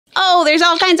Oh, there's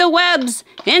all kinds of webs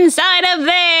inside of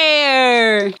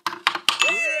there.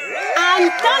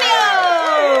 Antonio!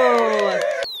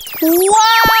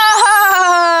 Whoa!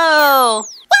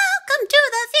 Welcome to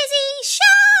the Fizzy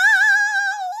Show!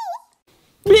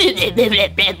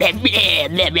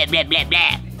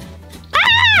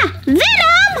 Ah!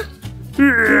 Venom!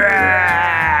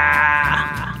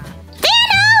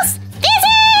 Thanos!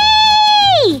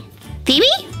 Fizzy! Phoebe?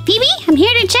 Phoebe? I'm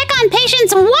here to check on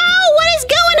patients. Whoa! What is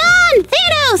going on?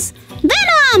 Thanos!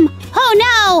 Venom! Oh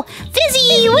no!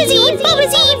 Fizzy! Wizzy!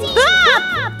 Bubbly!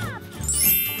 Bop!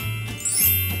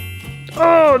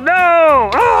 Oh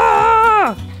no!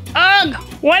 Ah! Ugh!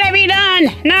 What have you done?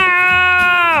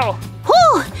 No!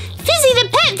 Whew! Fizzy the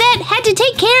pet vet had to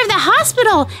take care of the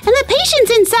hospital and the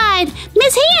patients inside.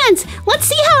 Miss Hands, let's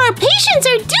see how our patients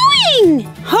are doing.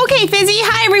 Okay, Fizzy.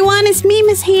 Hi, everyone. It's me,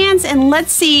 Miss Hands, and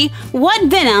let's see what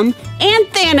Venom and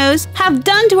Thanos have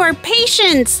done to our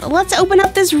patients. Let's open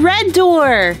up this red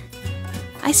door.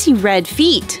 I see red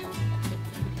feet.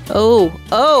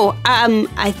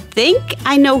 I think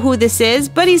I know who this is,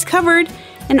 but he's covered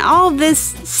in all of this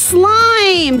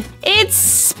slime.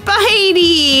 It's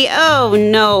Spidey. Oh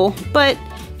no, but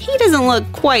he doesn't look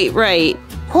quite right.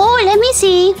 Oh, let me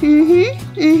see.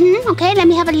 Okay, let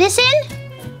me have a listen.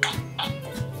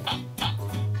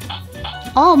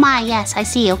 Oh my, yes, I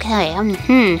see. Okay.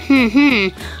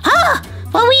 Ah,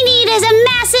 what we need is a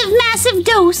massive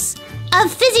dose of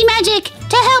fizzy magic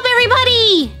to help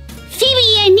everybody.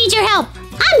 Phoebe, I need your help.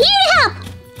 I'm here to help.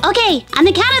 Okay, on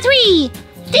the count of 3.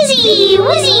 Fizzy,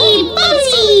 Wizzy,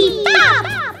 Bubbly, Bop!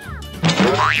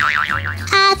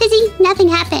 Fizzy, nothing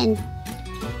happened.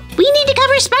 We need to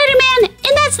cover Spider-Man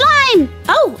in that slime!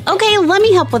 Oh, okay, let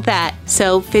me help with that.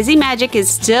 So Fizzy Magic is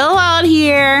still out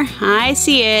here. I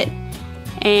see it.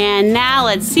 And now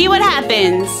let's see what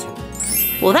happens.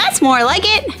 Well, that's more like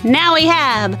it. Now we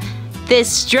have this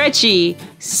stretchy,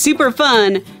 super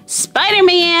fun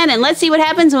Spider-Man. And let's see what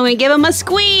happens when we give him a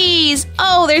squeeze.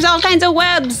 Oh, there's all kinds of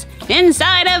webs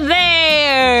inside of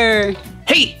there.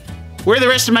 Hey, where are the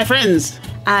rest of my friends?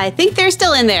 I think they're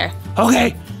still in there.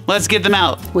 Okay, let's get them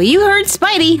out. Well, you heard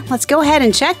Spidey. Let's go ahead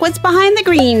and check what's behind the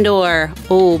green door.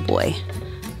 Oh boy,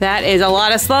 that is a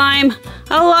lot of slime.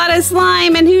 A lot of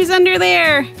slime, and who's under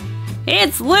there?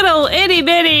 It's little itty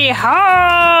bitty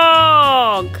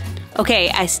Hulk. Okay,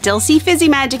 I still see Fizzy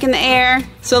Magic in the air.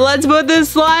 So let's put this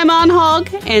slime on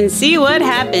Hulk and see what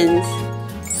happens.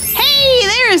 Hey,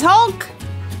 there's Hulk.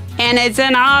 And it's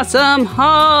an awesome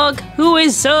Hulk who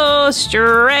is so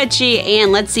stretchy.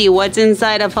 And let's see what's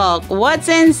inside of Hulk. What's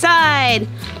inside?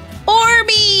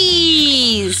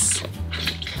 Orbeez!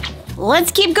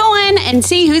 Let's keep going and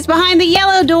see who's behind the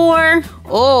yellow door.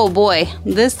 Oh boy,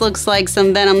 this looks like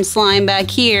some Venom slime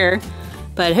back here.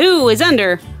 But who is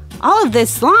under all of this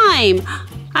slime?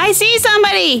 I see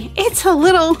somebody. It's a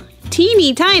little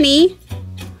teeny tiny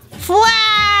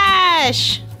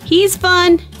Flash. He's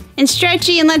fun and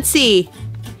stretchy, and let's see.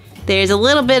 There's a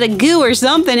little bit of goo or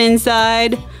something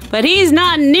inside, but he's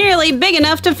not nearly big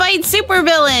enough to fight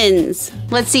supervillains.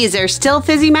 Let's see, is there still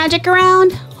Fizzy Magic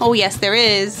around? Oh yes, there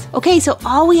is. Okay, so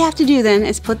all we have to do then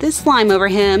is put this slime over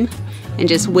him and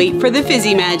just wait for the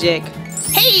Fizzy Magic.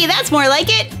 Hey, that's more like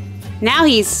it. Now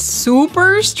he's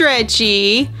super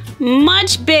stretchy,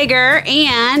 much bigger,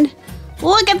 and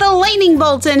look at the lightning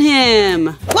bolts in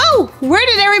him. Whoa, where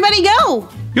did everybody go?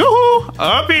 Yoo-hoo,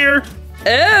 up here.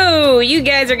 Oh, you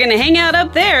guys are gonna hang out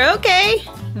up there, okay.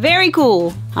 Very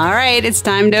cool. All right, it's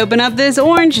time to open up this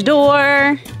orange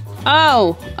door.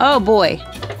 Oh boy.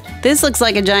 This looks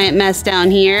like a giant mess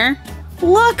down here.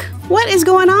 Look, what is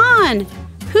going on?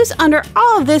 Who's under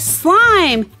all of this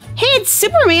slime? Hey, it's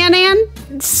Superman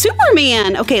and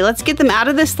Superman. Okay, let's get them out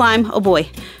of this slime. Oh boy,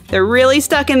 they're really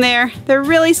stuck in there. They're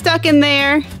really stuck in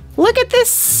there. Look at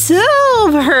this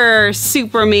silver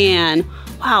Superman.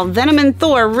 Wow, Venom and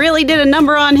Thor really did a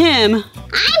number on him. I'm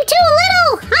too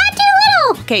little! I'm too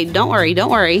little! Okay, don't worry,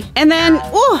 don't worry. And then,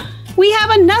 oh, we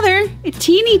have another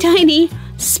teeny tiny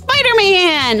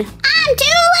Spider-Man. I'm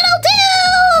too little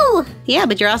too! Yeah,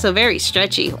 but you're also very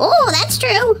stretchy. Oh, that's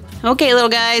true. Okay, little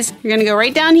guys, you're gonna go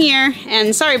right down here.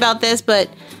 And sorry about this, but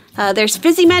there's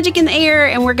Fizzy Magic in the air,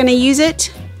 and we're gonna use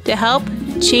it to help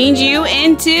change you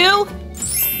into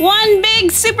one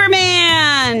big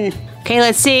Superman. Okay,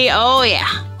 let's see. Oh,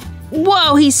 yeah.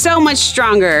 Whoa, he's so much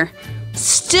stronger.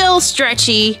 Still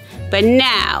stretchy, but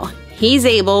now he's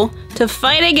able to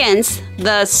fight against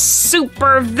the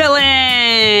super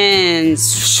villains.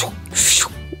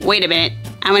 Wait a minute.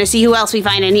 I want to see who else we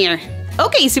find in here.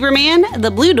 Okay, Superman, the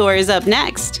blue door is up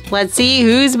next. Let's see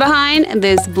who's behind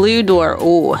this blue door.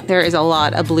 Oh, there is a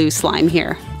lot of blue slime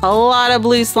here. A lot of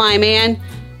blue slime, man.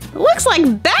 Looks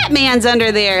like Batman's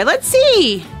under there. Let's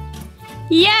see.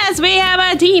 Yes, we have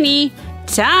a teeny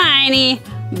tiny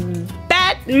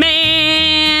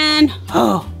Batman.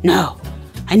 Oh, no.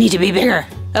 I need to be bigger.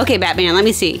 Okay, Batman, let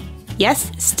me see.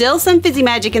 Yes, still some fizzy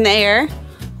magic in the air.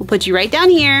 We'll put you right down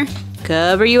here,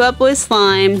 cover you up with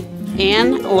slime,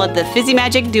 and let the fizzy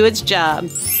magic do its job.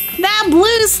 That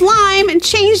blue slime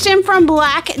changed him from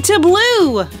black to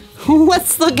blue.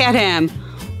 Let's look at him.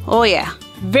 Oh yeah,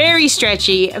 very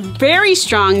stretchy, very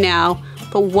strong now.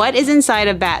 But what is inside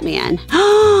of Batman?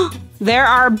 There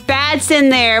are bats in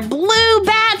there. Blue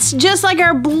bats, just like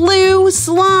our blue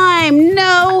slime.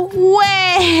 No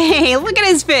way. Look at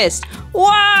his fist.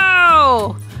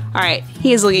 Whoa. All right,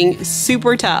 he is looking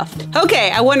super tough.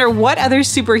 Okay, I wonder what other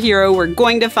superhero we're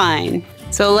going to find.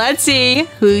 So let's see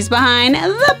who's behind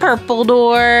the purple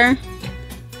door.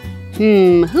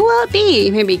 Who will it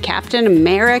be? Maybe Captain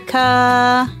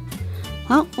America?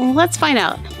 Well, let's find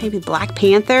out. Maybe Black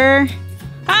Panther?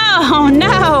 Oh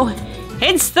no!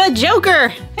 It's the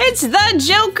Joker! It's the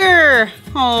Joker!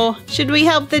 Oh, should we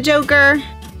help the Joker?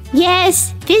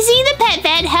 Yes, Fizzy the Pet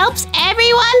Vet helps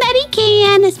everyone that he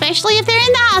can, especially if they're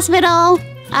in the hospital.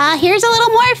 Here's a little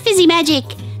more fizzy magic.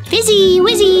 Fizzy,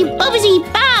 whizzy, bobbizzy,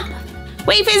 bop!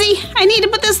 Wait, Fizzy, I need to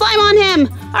put the slime on him.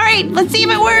 All right, let's see if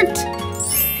it worked.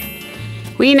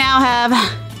 We now have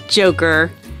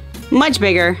Joker, much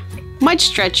bigger,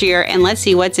 much stretchier, and let's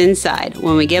see what's inside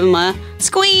when we give him a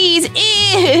squeeze.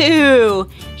 Ew!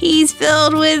 He's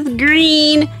filled with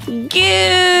green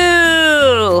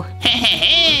goo!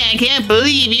 I can't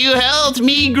believe you helped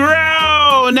me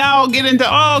grow! Now I'll get into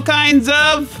all kinds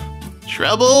of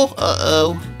trouble.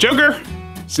 Uh-oh. Joker,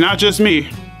 it's not just me.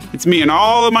 It's me and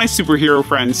all of my superhero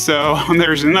friends, so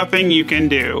there's nothing you can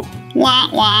do. Wah,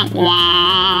 wah,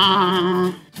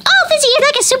 wah. Oh, Fizzy, you're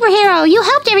like a superhero. You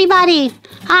helped everybody.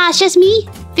 It's just me,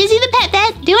 Fizzy the Pet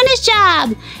Vet, doing his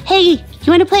job. Hey, you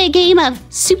want to play a game of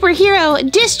superhero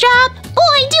disc drop?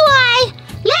 Boy, do I!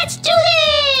 Let's do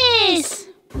this!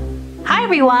 Hi,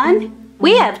 everyone.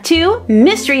 We have 2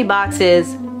 mystery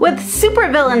boxes with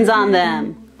supervillains on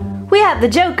them. We have the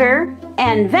Joker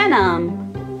and Venom.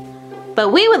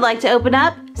 But we would like to open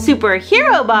up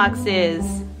superhero boxes.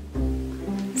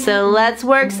 So let's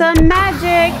work some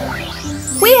magic.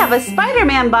 We have a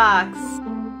Spider-Man box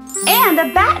and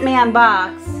a Batman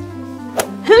box.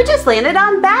 Who just landed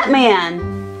on Batman?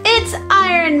 It's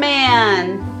Iron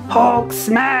Man. Hulk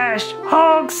smash,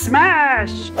 Hulk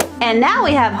smash. And now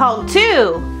we have Hulk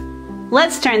too.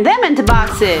 Let's turn them into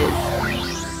boxes.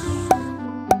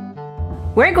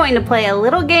 We're going to play a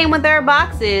little game with our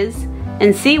boxes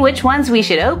and see which ones we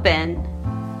should open.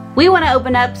 We want to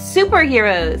open up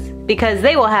superheroes because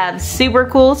they will have super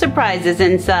cool surprises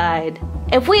inside.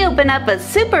 If we open up a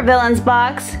supervillains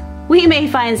box, we may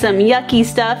find some yucky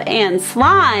stuff and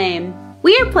slime.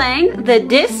 We are playing the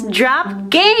disc drop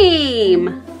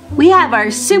game. We have our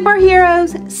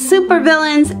superheroes,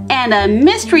 supervillains, and a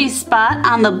mystery spot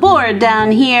on the board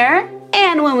down here.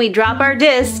 And when we drop our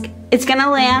disc, it's gonna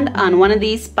land on one of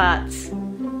these spots.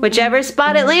 Whichever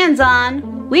spot it lands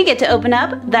on, we get to open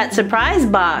up that surprise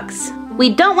box.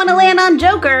 We don't want to land on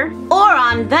Joker or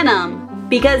on Venom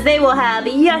because they will have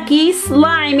yucky,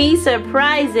 slimy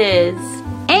surprises.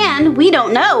 And we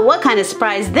don't know what kind of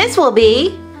surprise this will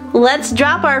be. Let's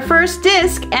drop our first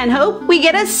disc and hope we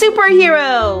get a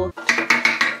superhero.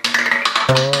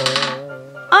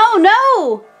 Oh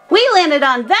no! We landed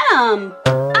on Venom!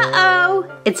 Uh-oh!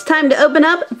 It's time to open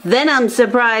up Venom's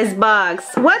surprise box.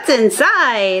 What's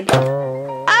inside?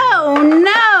 Oh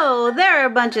no! There are a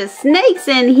bunch of snakes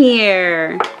in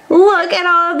here. Look at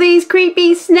all of these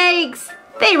creepy snakes.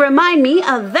 They remind me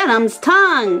of Venom's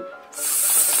tongue.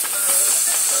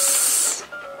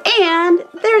 And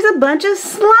there's a bunch of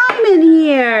slime in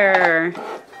here.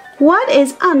 What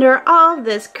is under all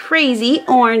this crazy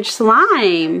orange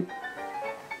slime?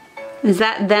 Is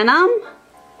that Venom?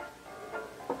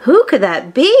 Who could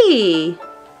that be?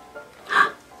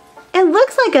 It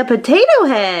looks like a potato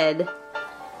head.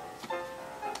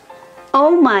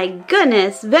 Oh my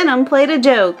goodness, Venom played a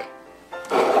joke.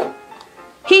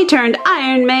 He turned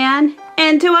Iron Man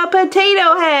into a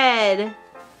potato head.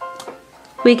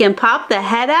 We can pop the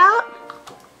head out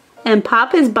and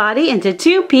pop his body into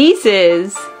 2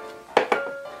 pieces.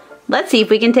 Let's see if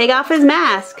we can take off his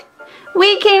mask.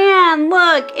 We can!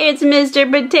 Look, it's Mr.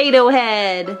 Potato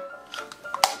Head.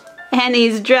 And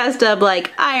he's dressed up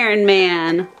like Iron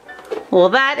Man. Well,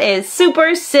 that is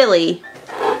super silly.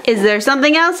 Is there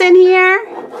something else in here?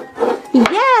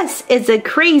 Yes, it's a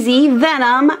crazy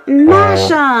Venom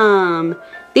Mash'em.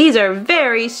 These are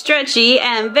very stretchy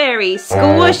and very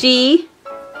squishy.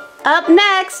 Up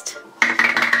next.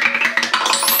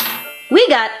 We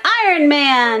got Iron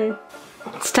Man.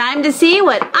 It's time to see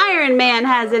what Iron Man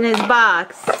has in his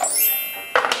box.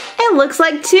 It looks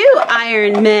like 2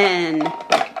 Iron Men.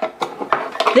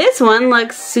 This one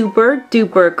looks super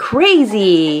duper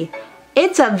crazy.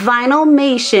 It's a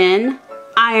vinylmation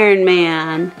Iron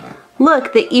Man.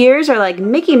 Look, the ears are like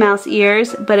Mickey Mouse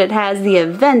ears, but it has the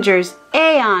Avengers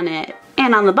A on it.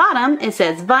 And on the bottom, it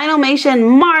says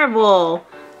Vinylmation Marvel.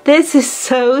 This is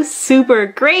so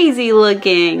super crazy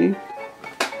looking.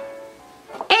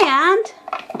 And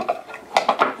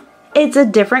it's a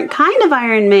different kind of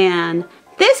Iron Man.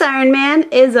 This Iron Man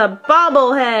is a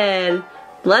bobblehead.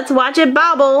 Let's watch it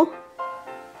bobble.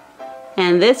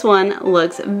 And this one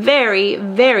looks very,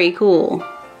 very cool.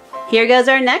 Here goes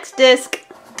our next disc.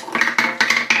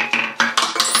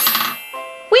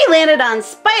 We landed on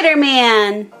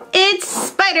Spider-Man. It's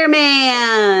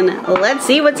Spider-Man. Let's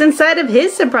see what's inside of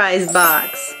his surprise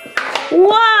box.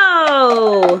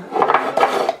 Whoa!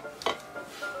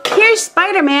 Here's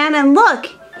Spider-Man, and look,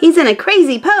 he's in a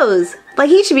crazy pose, like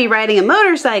he should be riding a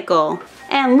motorcycle.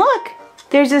 And look,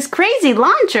 there's this crazy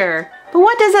launcher. But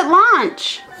what does it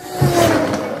launch?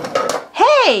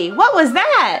 Hey, what was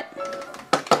that?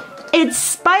 It's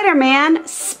Spider-Man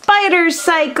Spider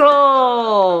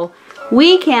Cycle.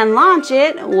 We can launch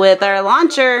it with our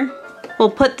launcher.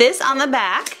 We'll put this on the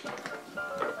back.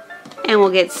 And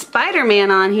we'll get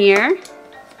Spider-Man on here.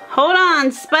 Hold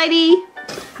on, Spidey.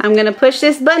 I'm gonna push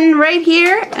this button right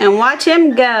here and watch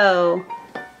him go.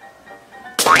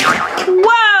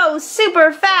 Whoa,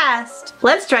 super fast.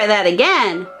 Let's try that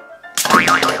again.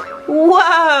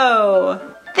 Whoa,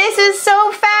 this is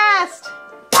so fast.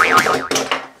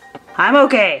 I'm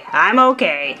okay, I'm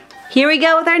okay. Here we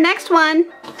go with our next one.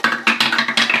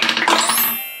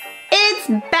 It's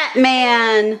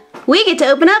Batman. We get to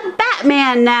open up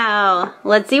Batman now.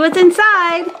 Let's see what's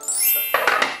inside.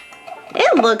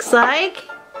 It looks like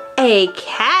a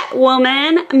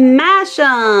Catwoman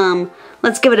Mash'em.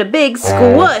 Let's give it a big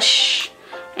squish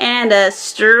and a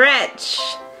stretch.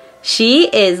 She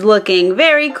is looking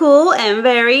very cool and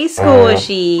very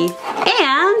squishy.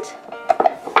 And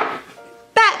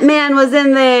Batman was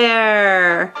in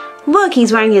there. Look,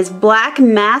 he's wearing his black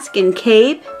mask and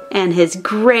cape and his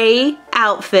gray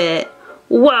outfit.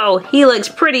 Whoa, he looks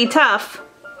pretty tough.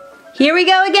 Here we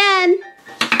go again.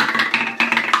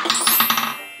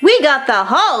 We got the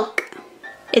Hulk.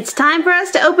 It's time for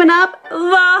us to open up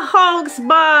the Hulk's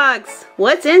box.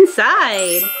 What's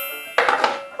inside?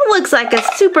 Looks like a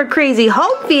super crazy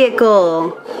Hulk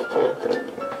vehicle.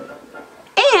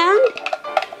 And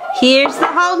here's the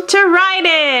Hulk to ride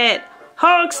it.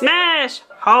 Hulk smash,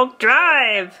 Hulk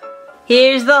drive.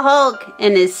 Here's the Hulk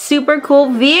in his super cool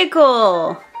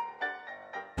vehicle.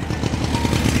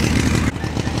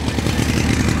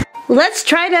 Let's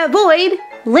try to avoid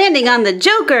landing on the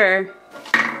Joker.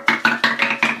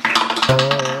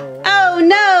 Oh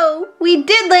no, we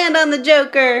did land on the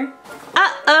Joker.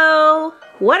 Uh-oh.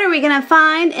 What are we gonna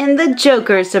find in the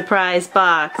Joker surprise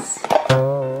box?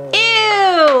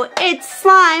 Ew! It's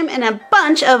slime and a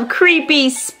bunch of creepy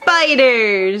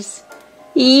spiders.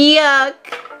 Yuck.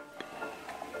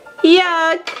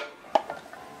 Yuck.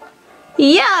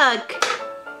 Yuck.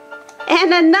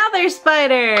 And another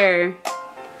spider.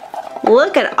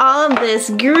 Look at all of this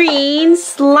green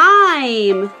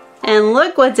slime. And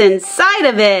look what's inside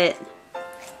of it.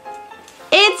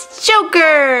 It's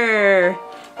Joker.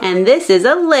 And this is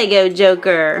a Lego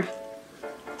Joker.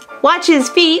 Watch his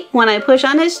feet when I push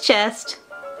on his chest.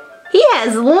 He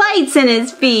has lights in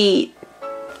his feet.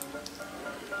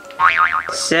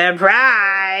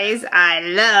 Surprise! I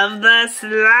love the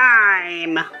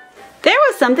slime. There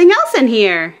was something else in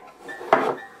here.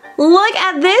 Look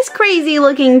at this crazy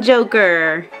looking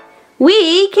Joker.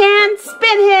 We can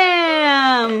spin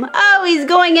him. Oh, he's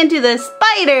going into the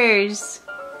spiders.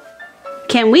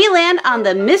 Can we land on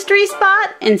the mystery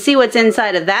spot and see what's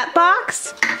inside of that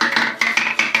box?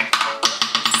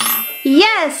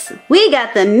 Yes, we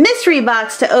got the mystery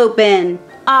box to open.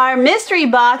 Our mystery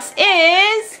box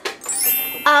is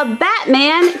a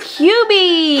Batman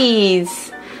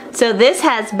Cubies. So this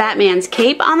has Batman's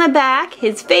cape on the back,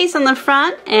 his face on the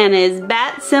front, and his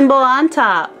bat symbol on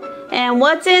top. And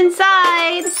what's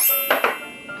inside?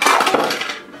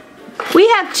 We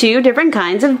have 2 different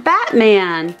kinds of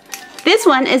Batman. This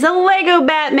one is a Lego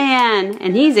Batman,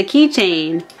 and he's a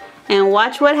keychain. And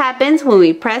watch what happens when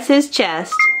we press his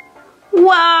chest.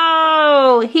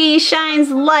 Whoa! He shines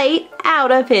light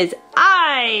out of his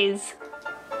eyes.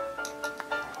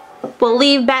 We'll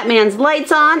leave Batman's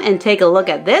lights on and take a look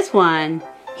at this one.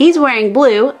 He's wearing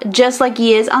blue just like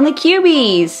he is on the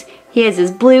Cubies. He has his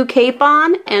blue cape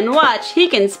on, and watch, he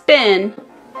can spin.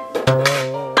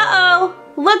 Uh-oh!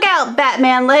 Look out,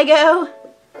 Batman Lego!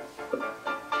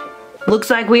 Looks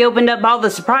like we opened up all the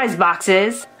surprise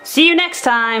boxes. See you next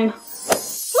time!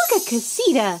 Look at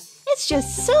Casita! It's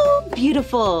just so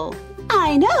beautiful!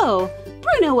 I know!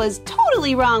 Bruno was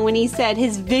totally wrong when he said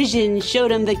his vision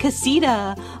showed him the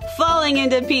Casita falling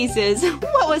into pieces.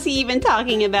 What was he even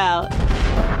talking about?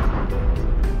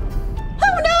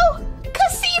 Oh no!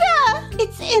 Casita!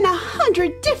 It's in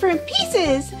 100 different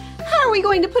pieces! How are we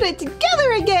going to put it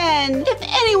together again? If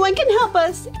anyone can help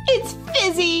us, it's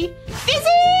Fizzy!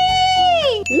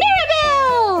 Fizzy!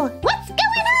 Mirabelle! What's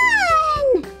going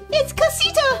on? It's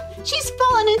Casita! She's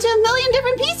fallen into a million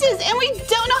different pieces and we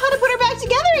don't know how to put her back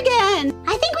together again!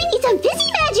 I think we need some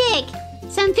Fizzy magic!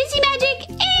 Some Fizzy magic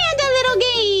and a little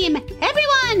game!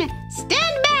 Everyone,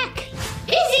 stand back!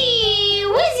 Fizzy!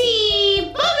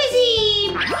 Wizzy!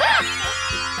 Bobbizzy!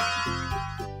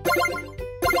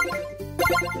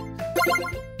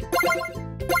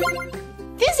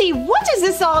 Fizzy, what does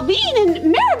this all mean?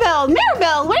 And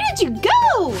Mirabelle, where did you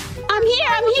go? I'm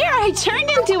here, I turned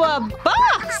into a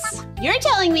box! You're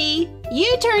telling me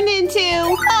you turned into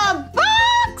a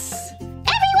box?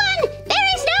 Everyone, there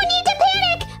is no need to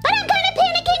panic, but I'm kind of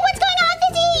panicking. What's going on,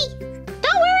 Fizzy?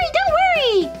 Don't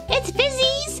worry. It's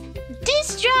Fizzy's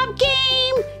Disc Drop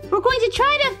game. We're going to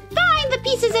try to find the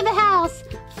pieces of the house,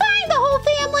 find the whole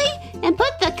family, and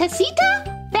put the Casita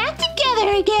back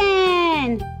together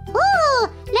again. Ooh,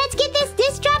 let's get this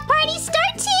Disc Drop party started.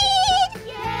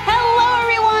 Hello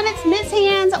everyone, it's Miss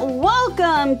Hands.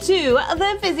 Welcome to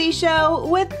the Fizzy Show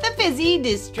with the Fizzy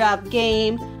Disc Drop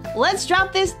game. Let's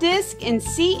drop this disc and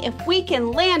see if we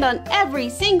can land on every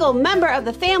single member of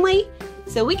the family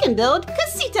so we can build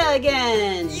Casita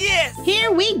again. Yes!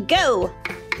 Here we go.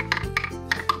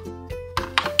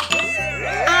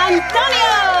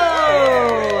 Antonio!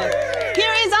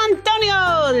 Here is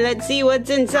Antonio. Let's see what's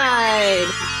inside.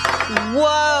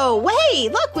 Whoa,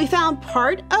 wait, look, we found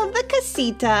part of the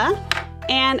Casita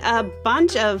and a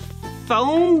bunch of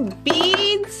foam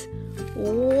beads.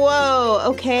 Whoa,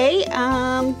 okay,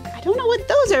 I don't know what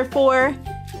those are for.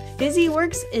 Fizzy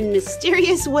works in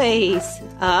mysterious ways.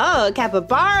 Oh,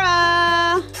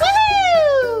 capybara.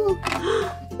 Woohoo!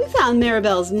 We found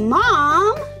Mirabelle's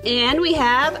mom and we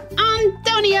have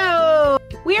Antonio.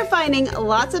 We are finding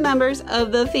lots of members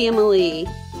of the family.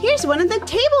 Here's one of the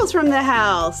tables from the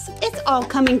house. It's all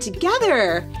coming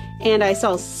together. And I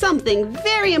saw something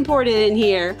very important in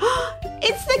here.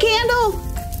 It's the candle.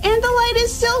 And the light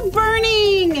is still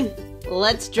burning.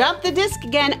 Let's drop the disc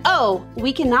again. Oh,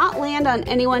 we cannot land on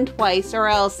anyone twice or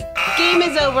else game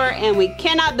is over and we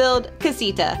cannot build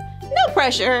Casita. No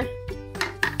pressure.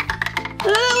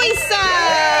 Luisa!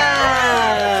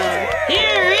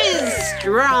 Here is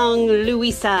strong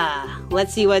Luisa.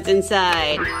 Let's see what's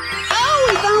inside. Oh,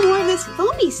 we found more of this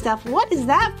foamy stuff. What is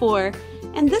that for?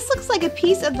 And this looks like a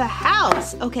piece of the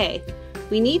house. Okay,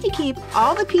 we need to keep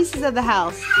all the pieces of the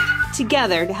house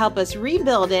together to help us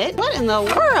rebuild it. What in the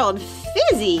world?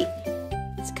 Fizzy!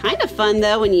 It's kind of fun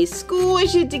though when you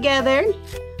squish it together.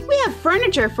 We have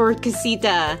furniture for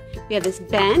Casita. We have this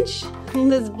bench,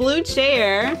 this blue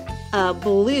chair, a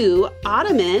blue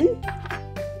ottoman,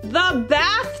 the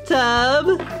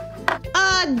bathtub,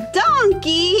 a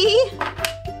donkey,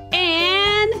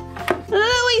 and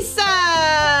Luisa!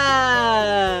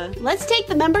 Let's take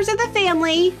the members of the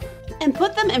family and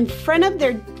put them in front of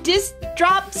their disc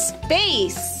drop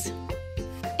space.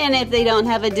 And if they don't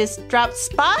have a disc drop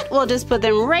spot, we'll just put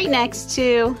them right next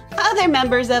to other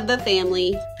members of the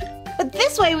family. But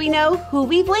this way we know who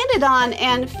we've landed on,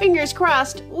 and fingers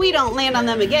crossed we don't land on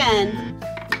them again.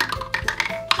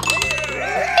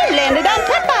 We landed on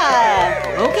Peppa!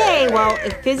 Okay, well,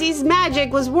 if Fizzy's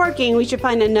magic was working, we should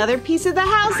find another piece of the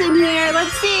house in here.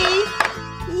 Let's see.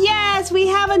 Yes, we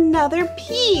have another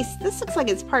piece. This looks like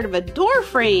it's part of a door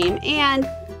frame, and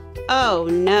oh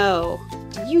no.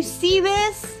 Do you see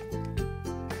this?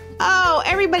 Oh,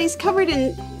 everybody's covered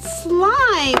in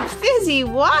slime. Fizzy,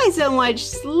 why so much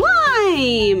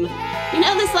slime? You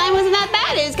know, the slime wasn't that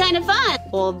bad. It was kind of fun.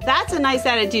 Well, that's a nice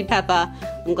attitude, Peppa.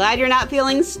 I'm glad you're not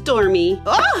feeling stormy.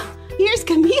 Oh, here's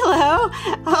Camilo.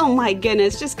 Oh my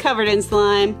goodness, just covered in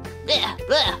slime.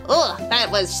 Oh, that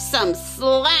was some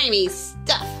slimy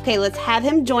stuff. Okay, let's have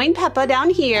him join Peppa down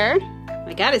here.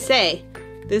 I gotta say,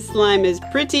 this slime is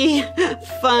pretty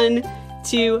fun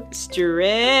to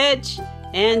stretch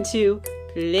and to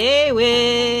play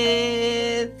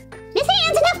with. Miss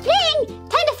Hands, enough playing!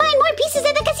 Time to find more pieces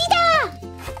of the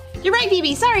Casita! You're right,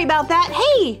 Phoebe. Sorry about that.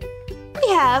 Hey, we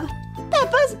have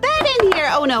Peppa's bed in here.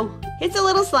 Oh no, it's a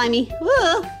little slimy.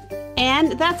 Ugh.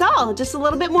 And that's all. Just a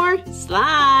little bit more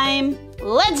slime.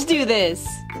 Let's do this.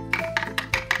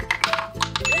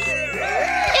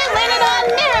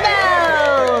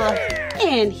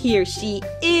 And here she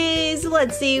is.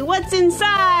 Let's see what's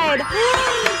inside.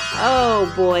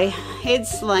 Oh boy,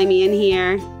 it's slimy in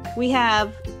here. We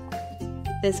have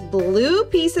this blue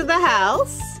piece of the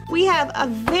house. We have a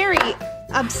very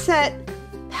upset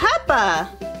Peppa.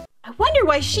 I wonder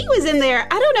why she was in there.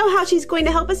 I don't know how she's going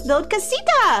to help us build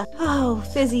Casita. Oh,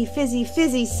 Fizzy, Fizzy,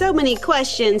 Fizzy, so many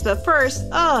questions. But first,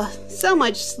 so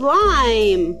much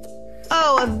slime.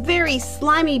 Oh, a very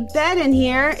slimy bed in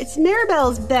here. It's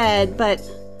Mirabelle's bed, but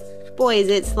boy, is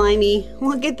it slimy.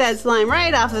 We'll get that slime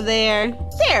right off of there.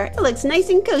 There, it looks nice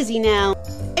and cozy now.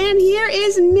 And here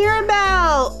is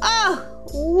Mirabelle. Oh,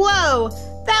 whoa.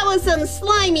 That was some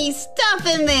slimy stuff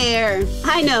in there.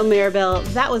 I know, Mirabelle,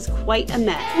 that was quite a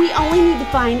mess. We only need to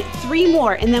find 3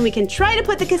 more, and then we can try to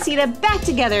put the casita back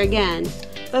together again.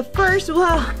 But first,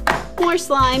 more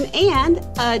slime and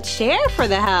a chair for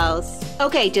the house.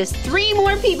 Okay, just 3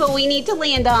 more people we need to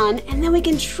land on, and then we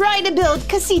can try to build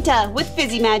Casita with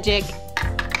Fizzy Magic.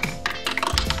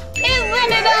 It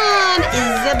landed on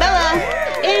Isabella.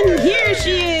 And here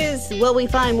she is! Will we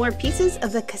find more pieces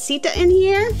of the casita in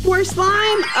here? More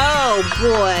slime? Oh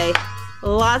boy,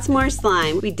 lots more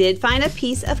slime. We did find a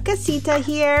piece of casita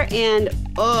here, and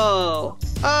oh,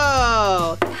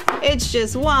 it's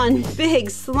just one big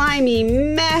slimy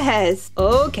mess.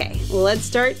 Okay, let's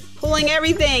start pulling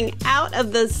everything out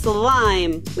of the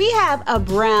slime. We have a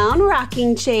brown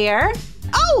rocking chair.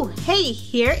 Oh, hey,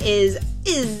 here is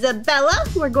Isabella.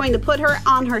 We're going to put her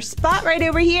on her spot right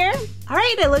over here. All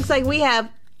right, it looks like we have,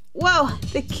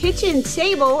 the kitchen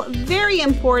table, very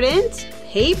important.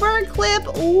 Paper clip,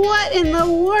 what in the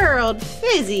world?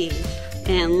 Fizzy.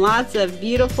 And lots of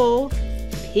beautiful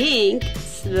pink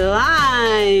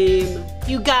slime.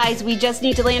 You guys, we just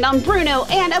need to land on Bruno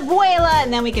and Abuela,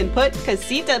 and then we can put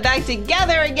Casita back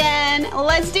together again.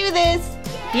 Let's do this.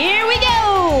 Here we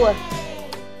go.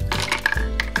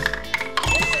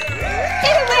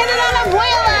 It landed on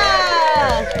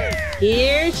Abuela!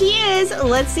 Here she is.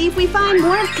 Let's see if we find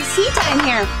more of Casita in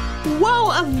here.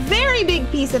 Whoa, a very big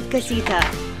piece of Casita.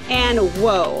 And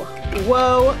whoa,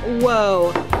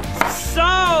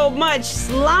 so much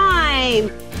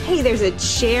slime. Hey, there's a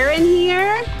chair in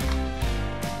here.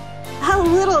 A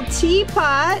little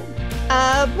teapot.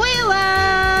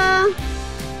 Abuela!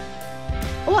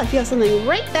 Oh, I feel something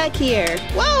right back here.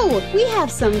 Whoa, we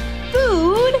have some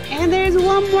food. And there's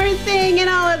one more thing in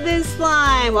all of this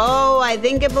slime. Oh, I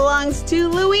think it belongs to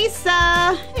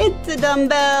Luisa. It's a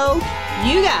dumbbell.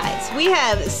 You guys, we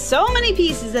have so many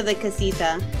pieces of the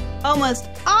casita. Almost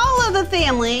all of the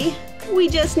family. We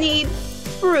just need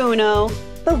Bruno.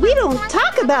 But we don't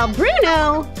talk about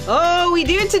Bruno. Oh, we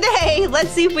do today.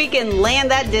 Let's see if we can land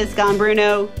that disc on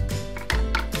Bruno.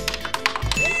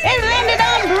 It landed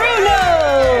on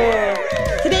Bruno!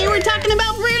 Today we're talking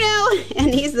about Bruno,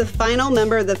 and he's the final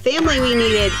member of the family we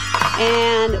needed.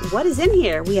 And what is in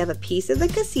here? We have a piece of the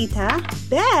casita,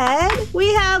 bed,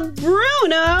 we have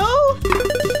Bruno,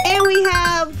 and we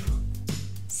have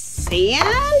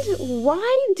sand?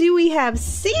 Why do we have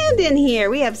sand in here?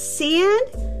 We have sand,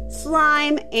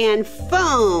 slime, and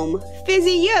foam.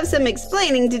 Fizzy, you have some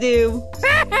explaining to do.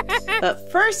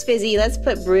 But first, Fizzy, let's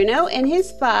put Bruno in his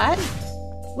spot.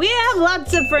 We have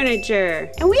lots of furniture,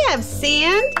 and we have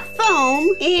sand, foam,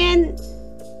 and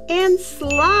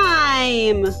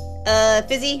slime.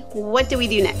 Fizzy, what do we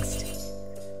do next?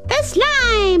 The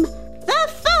slime, the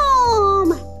foam,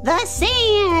 the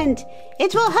sand.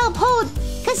 It will help hold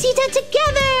Casita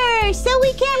together so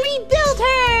we can rebuild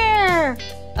her.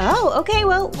 Oh, okay,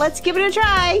 well, let's give it a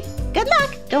try. Good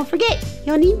luck. Don't forget,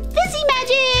 you'll need Fizzy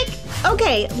Magic.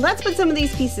 Okay, let's put some of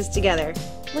these pieces together.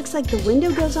 Looks like the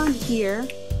window goes on here.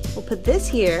 We'll put this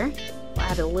here. We'll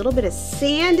add a little bit of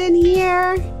sand in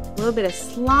here, a little bit of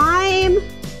slime,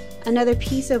 another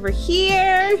piece over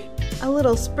here, a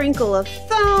little sprinkle of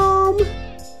foam.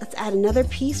 Let's add another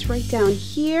piece right down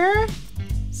here,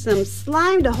 some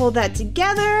slime to hold that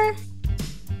together,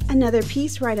 another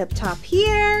piece right up top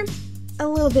here, a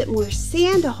little bit more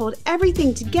sand to hold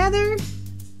everything together,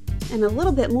 and a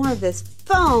little bit more of this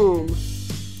foam,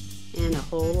 and a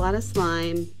whole lot of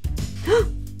slime.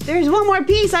 There's one more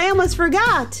piece I almost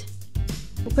forgot.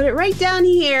 We'll put it right down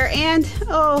here, and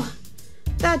oh,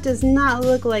 that does not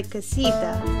look like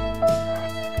Casita.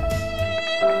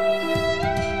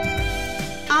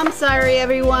 I'm sorry,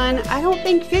 everyone. I don't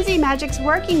think Fizzy Magic's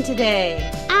working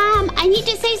today. I need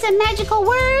to say some magical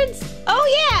words. Oh,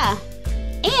 yeah.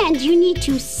 And you need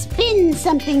to spin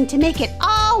something to make it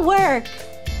all work.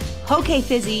 Okay,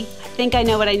 Fizzy. I think I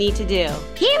know what I need to do.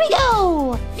 Here we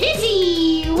go.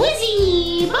 Fizzy,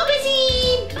 Wizzy,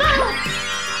 Bobbizzy, Bob.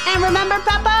 And remember,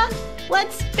 Peppa,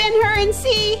 let's spin her and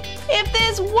see if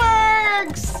this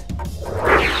works.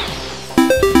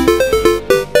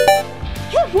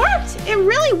 It worked! It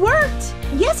really worked!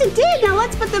 Yes, it did! Now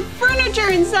let's put the furniture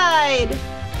inside!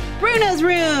 Bruno's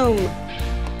room!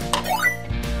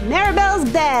 Maribel's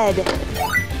bed!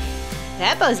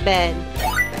 Peppa's bed!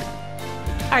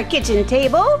 Our kitchen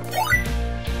table!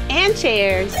 And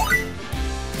chairs!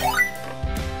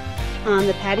 On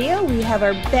the patio, we have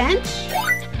our bench,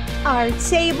 our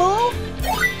table,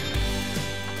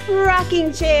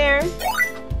 rocking chair,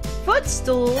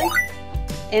 footstool,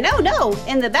 and oh no,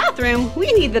 in the bathroom,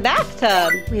 we need the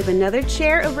bathtub. We have another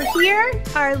chair over here,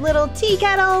 our little tea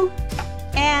kettle,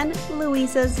 and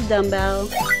Louisa's dumbbell.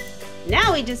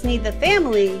 Now we just need the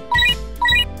family.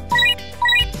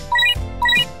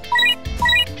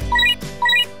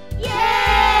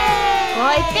 Well,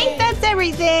 I think that's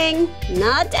everything.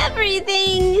 Not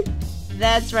everything.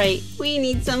 That's right. We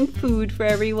need some food for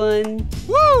everyone.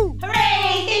 Woo!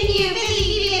 Hooray! Thank you,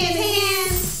 Fizzy, in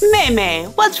his hands. Mei,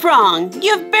 what's wrong?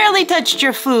 You've barely touched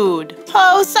your food.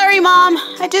 Oh, sorry, Mom.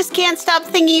 I just can't stop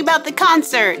thinking about the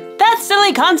concert. That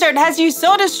silly concert has you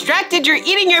so distracted you're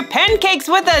eating your pancakes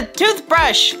with a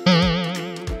toothbrush.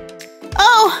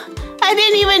 Oh, I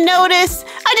didn't even notice.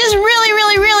 I just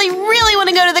really want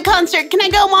to go to the concert. Can I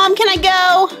go, Mom? Can I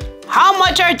go? How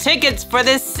much are tickets for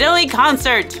this silly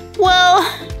concert? Well,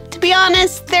 to be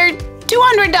honest, they're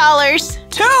 $200.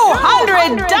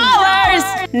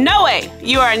 $200? No way.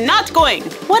 You are not going.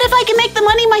 What if I can make the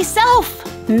money myself?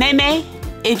 Mei,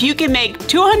 if you can make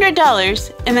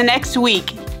 $200 in the next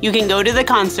week, you can go to the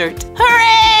concert.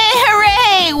 Hooray!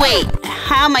 Hooray! Wait,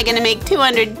 how am I going to make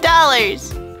 $200?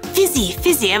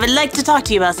 Fizzy, I would like to talk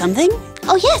to you about something.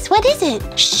 Oh yes, what is it?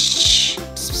 Shh.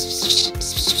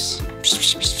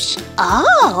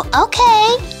 Oh,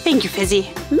 okay. Thank you,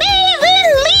 Fizzy.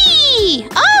 Maven Lee!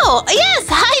 Oh, yes.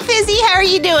 Hi, Fizzy. How are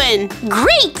you doing?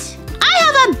 Great! I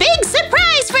have a big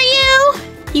surprise for you!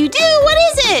 You do? What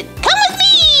is it? Come with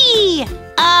me!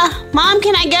 Mom,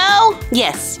 can I go?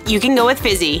 Yes, you can go with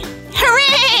Fizzy.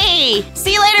 Hooray!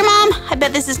 See you later, Mom. I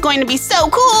bet this is going to be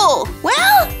so cool.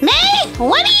 Well, May,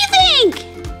 what do you think?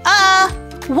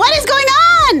 What is going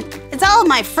on? It's all of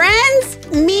my friends,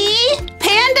 me,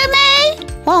 Panda May.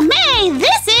 Well, May,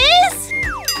 this is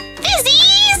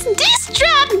Fizzy's Disc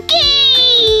Drop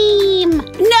Game!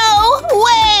 No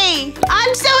way!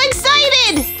 I'm so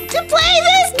excited to play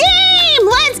this game!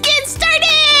 Let's get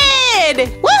started!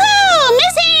 Woohoo!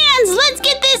 Miss Hands, let's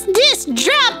get this disc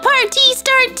drop party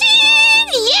started!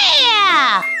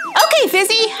 Yeah! Okay,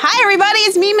 Fizzy. Hi, everybody.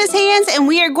 It's me, Miss Hands, and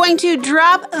we are going to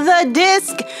drop the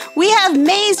disc. We have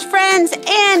May's friends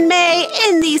and May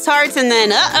in these hearts, and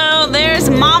then, there's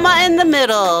Mama in the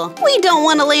middle. We don't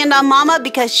want to land on Mama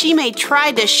because she may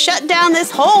try to shut down this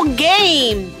whole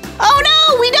game. Oh,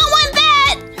 no, we don't want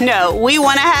that! No, we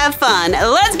want to have fun.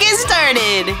 Let's get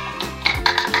started.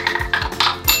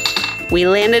 We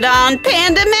landed on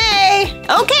Panda May.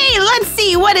 Okay, let's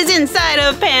see what is inside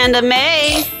of Panda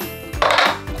May.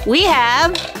 We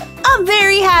have a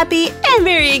very happy and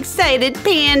very excited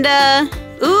panda.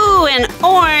 Ooh, an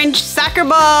orange soccer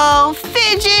ball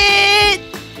fidget.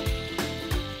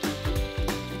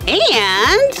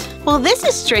 And, well, this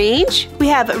is strange. We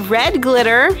have red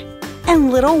glitter and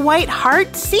little white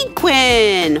heart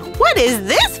sequin. What is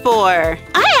this for?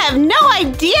 I have no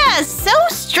idea. So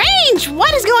strange.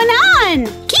 What is going on?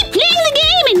 Keep playing the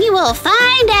game and you will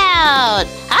find out.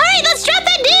 All right, let's drop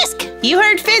that disc. You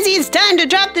heard Fizzy. It's time to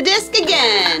drop the disc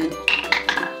again.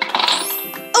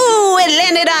 Ooh, it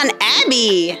landed on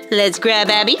Abby. Let's grab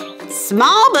Abby.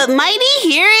 Small but mighty,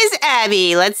 here is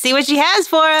Abby. Let's see what she has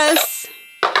for us.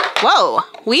 Whoa,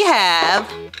 we have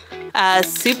a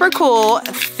super cool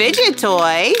fidget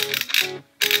toy.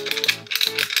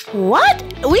 What?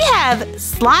 We have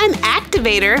slime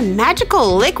activator,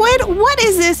 magical liquid. What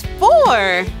is this for?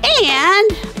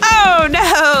 And, oh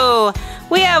no,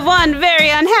 we have one very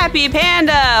unhappy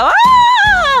panda.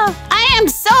 Ah! I am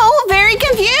so very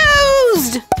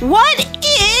confused. What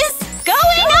is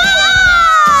going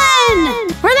on?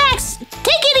 Relax, take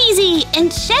it easy,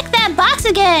 and check that box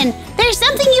again. There's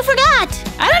something you forgot.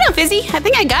 I don't know, Fizzy. I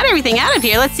think I got everything out of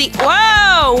here. Let's see.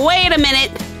 Whoa, wait a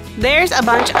minute. There's a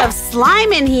bunch of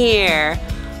slime in here.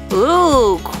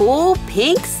 Ooh, cool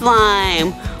pink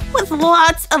slime with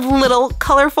lots of little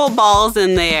colorful balls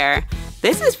in there.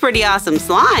 This is pretty awesome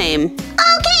slime.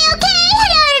 Okay.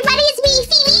 Hello, everybody. It's me,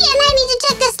 Phoebe, and I need to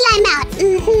check this slime out.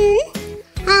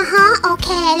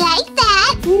 Okay, like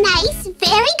that. Nice.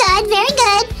 Very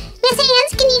good. Miss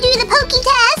Hands, can you do the pokey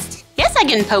test? Yes, I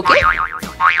can poke it.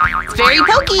 It's very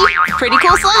pokey. Pretty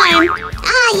cool slime.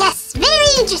 Ah, yes.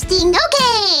 Very interesting.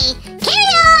 Okay.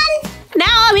 Carry on.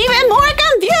 Now I'm even more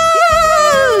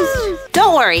confused.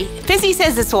 Don't worry. Fizzy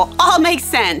says this will all make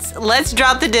sense. Let's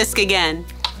drop the disc again.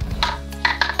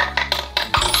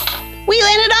 We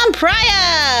landed on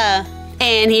Priya!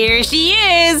 And here she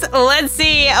is. Let's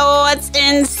see what's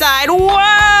inside.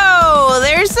 Whoa!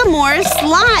 There's some more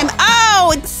slime.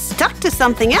 Oh, it's stuck to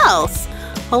something else.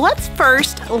 Well, let's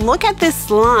first look at this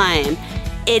slime.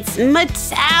 It's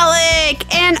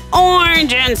metallic and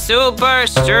orange and super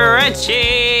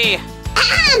stretchy.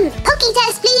 Pokey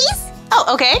test, please. Oh,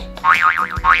 okay. Very nice,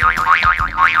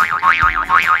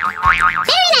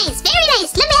 very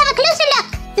nice. Let me have a closer look.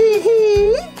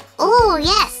 Oh,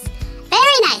 yes.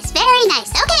 Very nice, very nice.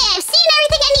 Okay, I've seen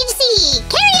everything I need to see.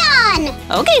 Carry on.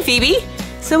 Okay, Phoebe.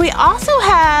 So we also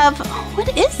have,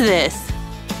 what is this?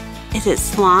 Is it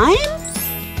slime?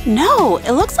 No,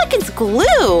 it looks like it's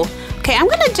glue. Okay, I'm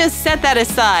gonna just set that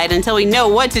aside until we know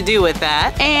what to do with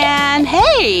that. And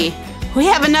hey, we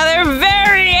have another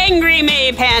very angry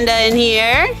May Panda in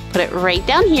here. Put it right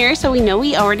down here so we know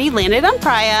we already landed on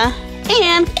Priya.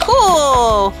 And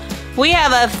cool, we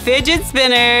have a fidget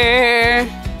spinner.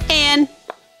 And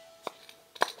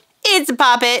it's a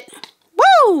poppet.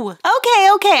 Woo!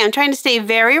 Okay, I'm trying to stay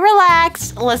very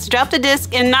relaxed. Let's drop the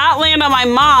disc and not land on my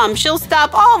mom. She'll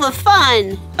stop all the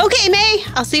fun. Okay, May,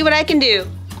 I'll see what I can do.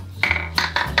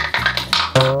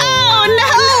 Oh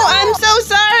no, I'm so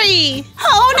sorry.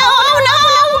 Oh no,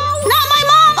 not my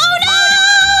mom. Oh no!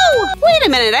 Wait a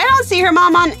minute, I don't see her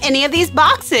mom on any of these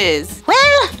boxes.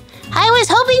 Well, I was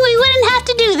hoping we wouldn't have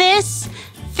to do this.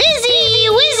 Fizzy,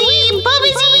 whizzy,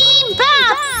 bubbizzy,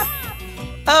 bop.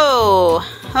 Oh,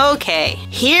 okay.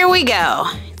 Here we go.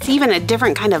 It's even a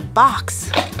different kind of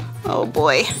box. Oh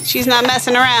boy, she's not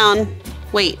messing around.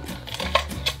 Wait,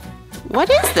 what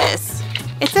is this?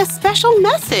 It's a special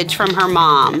message from her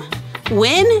mom.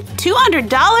 Win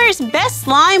 $200, best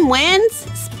slime wins.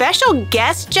 Special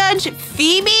guest judge,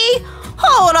 Phoebe?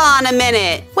 Hold on a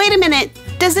minute. Wait a minute,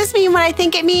 does this mean what I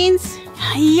think it means?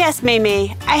 Yes,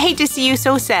 May. I hate to see you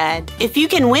so sad. If you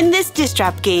can win this disc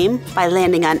drop game by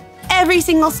landing on every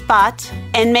single spot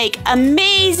and make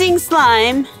amazing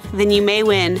slime, then you may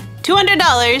win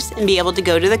 $200 and be able to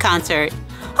go to the concert.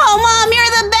 Oh, Mom, you're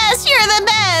the best! You're the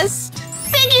best!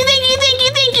 Thank you,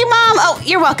 Mom! Oh,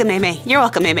 you're welcome, May. You're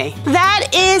welcome, May. That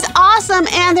is awesome,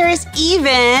 and there's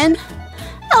even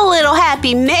a little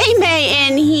happy May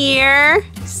in here.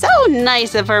 So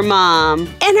nice of her mom.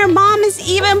 And her mom is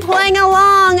even playing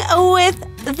along with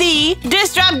the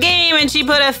disc drop game, and she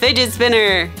put a fidget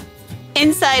spinner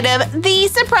inside of the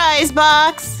surprise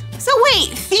box. So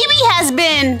wait, Phoebe has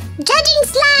been judging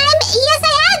slime? Yes,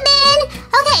 I have been.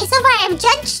 Okay, so far I've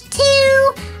judged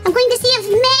 2. I'm going to see if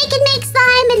May can make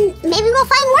slime, and maybe we'll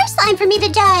find more slime for me to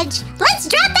judge. Let's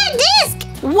drop that disc.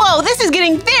 Whoa, this is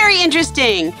getting very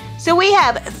interesting. So we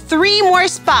have 3 more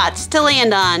spots to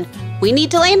land on. We need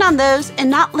to land on those and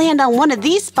not land on one of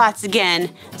these spots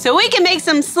again, so we can make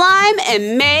some slime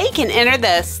and May can enter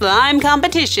the slime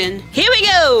competition. Here we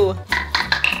go.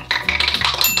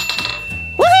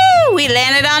 Woohoo! We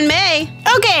landed on May.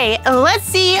 Okay, let's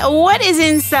see what is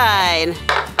inside.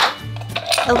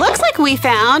 It looks like we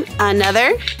found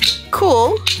another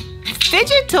cool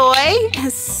fidget toy.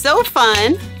 It's so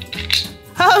fun.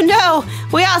 Oh no,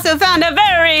 we also found a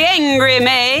very angry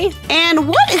May. And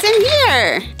what is in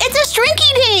here? It's a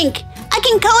Shrinky Dink. I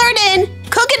can color it in,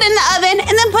 cook it in the oven,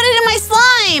 and then put it in my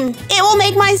slime. It will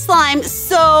make my slime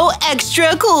so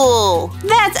extra cool.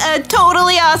 That's a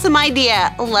totally awesome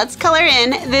idea. Let's color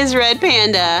in this red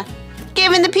panda.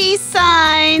 Giving the peace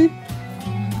sign.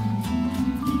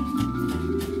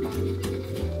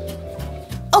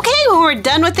 Okay, when we're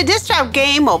done with the disc drop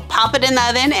game, we'll pop it in the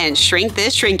oven and shrink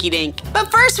this Shrinky Dink.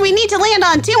 But first, we need to land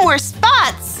on 2 more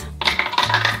spots.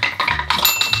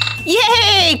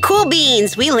 Yay, cool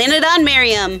beans. We landed on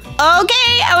Miriam.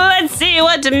 Okay, let's see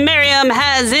what Miriam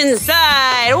has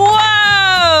inside.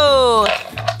 Whoa!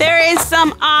 There is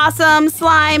some awesome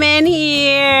slime in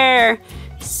here.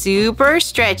 Super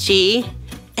stretchy.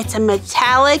 It's a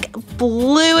metallic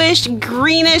bluish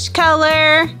greenish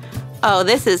color. Oh,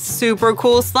 this is super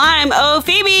cool slime. Oh,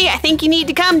 Phoebe, I think you need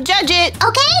to come judge it.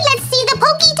 Okay, let's see the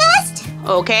pokey test.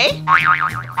 Okay. Very nice,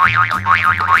 very nice, very nice.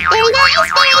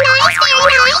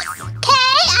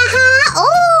 Okay,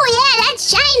 oh, yeah, that's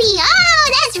shiny. Oh,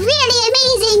 that's really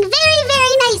amazing. Very,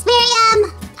 very nice, Miriam.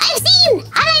 I've seen.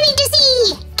 All I need to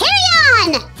see. Carry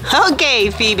on. Okay,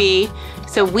 Phoebe.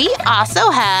 So we also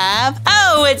have,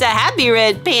 oh, it's a happy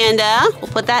red panda.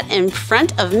 We'll put that in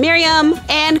front of Miriam.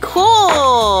 And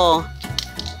cool.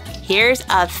 Here's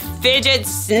a fidget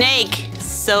snake.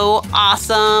 So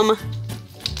awesome.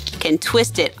 Can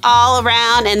twist it all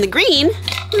around, and the green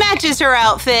matches her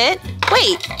outfit.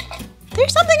 Wait,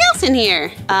 There's something else in here.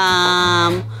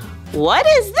 What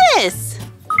is this?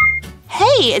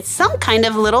 Hey, it's some kind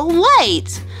of little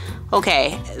light.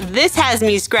 Okay, this has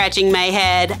me scratching my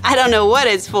head. I don't know what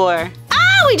it's for.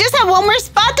 Ah, we just have one more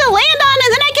spot to land on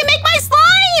and then I can make my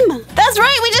slime. That's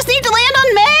right, we just need to land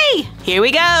on May. Here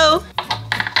we go.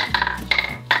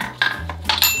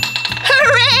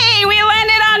 Hooray, we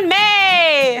landed on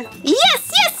May.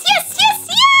 Yes, yes, yes, yes,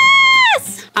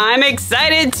 yes. I'm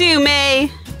excited too,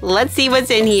 May. Let's see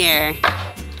what's in here.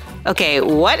 Okay,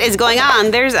 what is going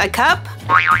on? There's a cup.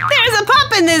 There's a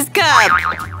pop in this cup.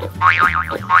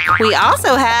 We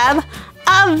also have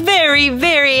a very,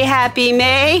 very happy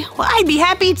May. Well, I'd be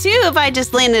happy too if I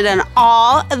just landed on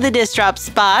all of the disc drop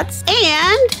spots.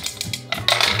 And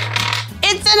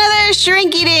it's another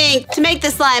Shrinky Dink to make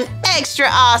the slime extra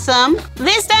awesome.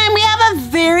 This time we have a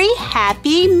very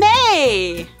happy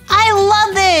May. I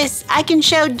love this. I can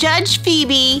show Judge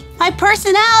Phoebe my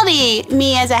personality.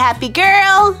 Me as a happy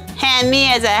girl and me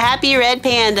as a happy red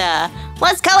panda.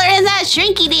 Let's color in that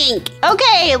Shrinky Dink.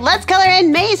 Okay, let's color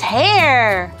in May's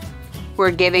hair.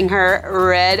 We're giving her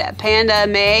red panda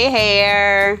May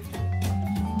hair.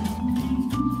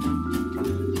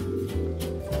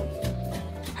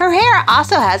 Her hair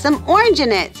also has some orange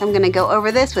in it, so I'm gonna go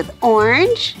over this with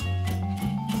orange.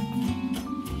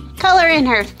 Color in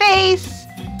her face.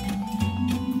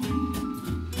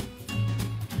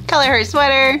 Color her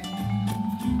sweater.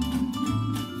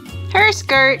 Her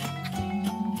skirt.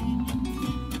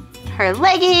 Her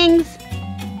leggings.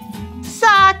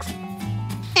 Socks.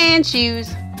 And shoes.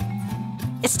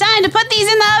 It's time to put these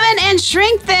in the oven and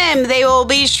shrink them. They will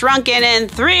be shrunken in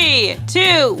 3,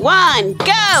 2, 1,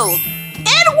 go!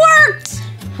 It worked!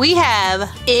 We have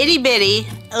itty bitty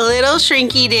little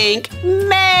Shrinky Dink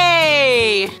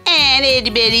May and itty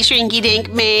bitty Shrinky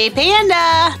Dink May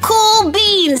Panda. Cool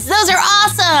beans, those are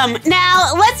awesome.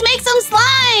 Now let's make some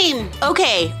slime.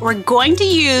 Okay, we're going to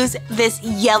use this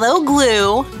yellow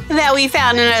glue that we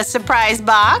found in a surprise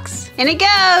box. And it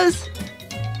goes.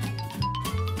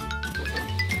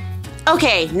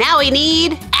 Okay, now we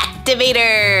need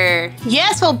activator.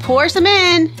 Yes, we'll pour some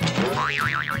in.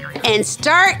 And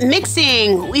start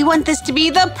mixing. We want this to be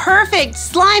the perfect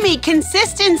slimy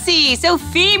consistency, so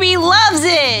Phoebe loves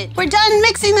it. We're done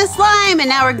mixing the slime and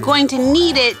now we're going to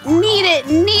knead it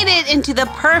into the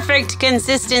perfect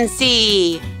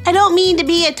consistency. I don't mean to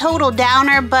be a total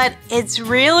downer, but it's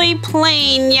really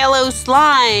plain yellow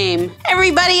slime.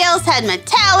 Everybody else had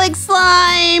metallic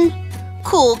slime.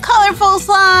 Cool, colorful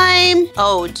slime.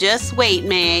 Oh, just wait,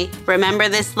 May. Remember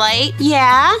this light?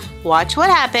 Yeah? Watch what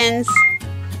happens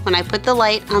when I put the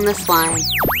light on the slime.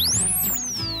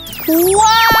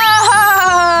 Whoa!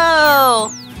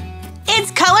 It's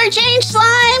color change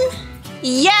slime?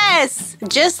 Yes!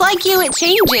 Just like you, it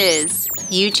changes.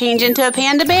 You change into a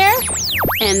panda bear,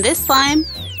 and this slime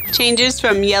changes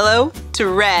from yellow to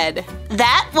red.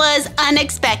 That was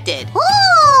unexpected.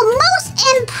 Ooh, most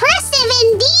impressive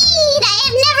indeed! I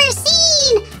have never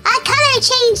seen a color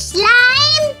change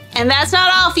slime! And that's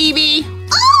not all, Phoebe.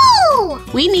 Ooh!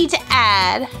 We need to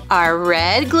add our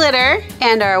red glitter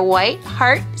and our white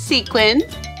heart sequin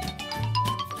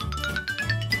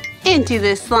into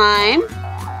this slime.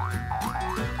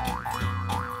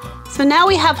 So now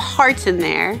we have hearts in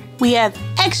there. We have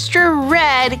extra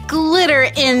red glitter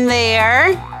in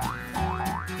there.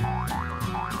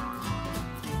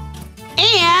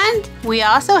 And we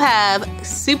also have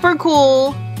super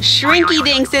cool Shrinky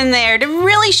Dinks in there to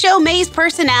really show May's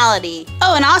personality.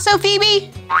 Oh, and also, Phoebe,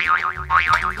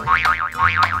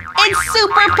 it's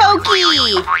super pokey.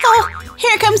 Oh,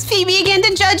 here comes Phoebe again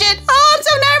to judge it. Oh, I'm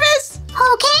so nervous.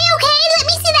 Okay, let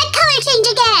me see that color change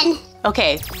again.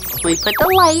 Okay, we put the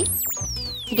light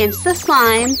against the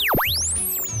slime.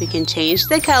 We can change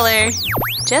the color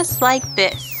just like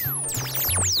this.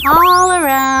 All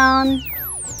around.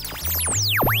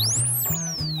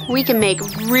 We can make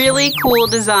really cool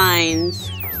designs.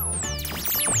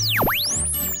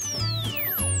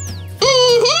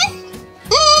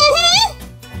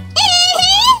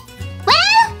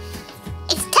 Well,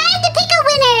 it's time to pick a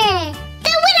winner.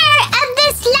 The winner of the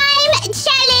slime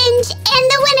challenge and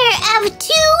the winner of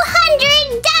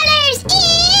 $200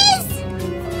 is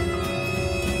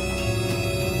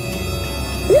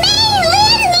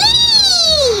Maylin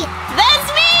Lee! That's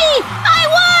me! I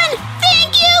won!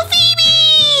 Thank you,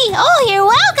 Phoebe! Oh, you're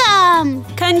welcome.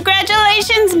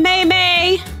 Congratulations, May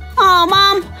May! Oh,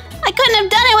 Mom, I couldn't have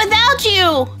done it without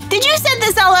you! Did you set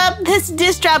this all up, this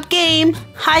disc drop game?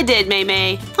 I did, May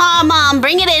May. Oh, Mom,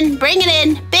 bring it in, bring it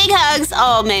in. Big hugs.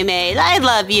 Oh, May May, I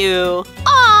love you.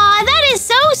 Aw, that is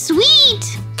so sweet.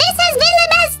 This has been the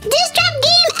best disc drop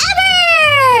game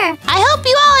ever. I hope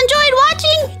you all enjoyed watching.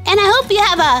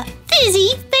 have a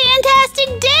fizzy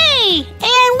fantastic day!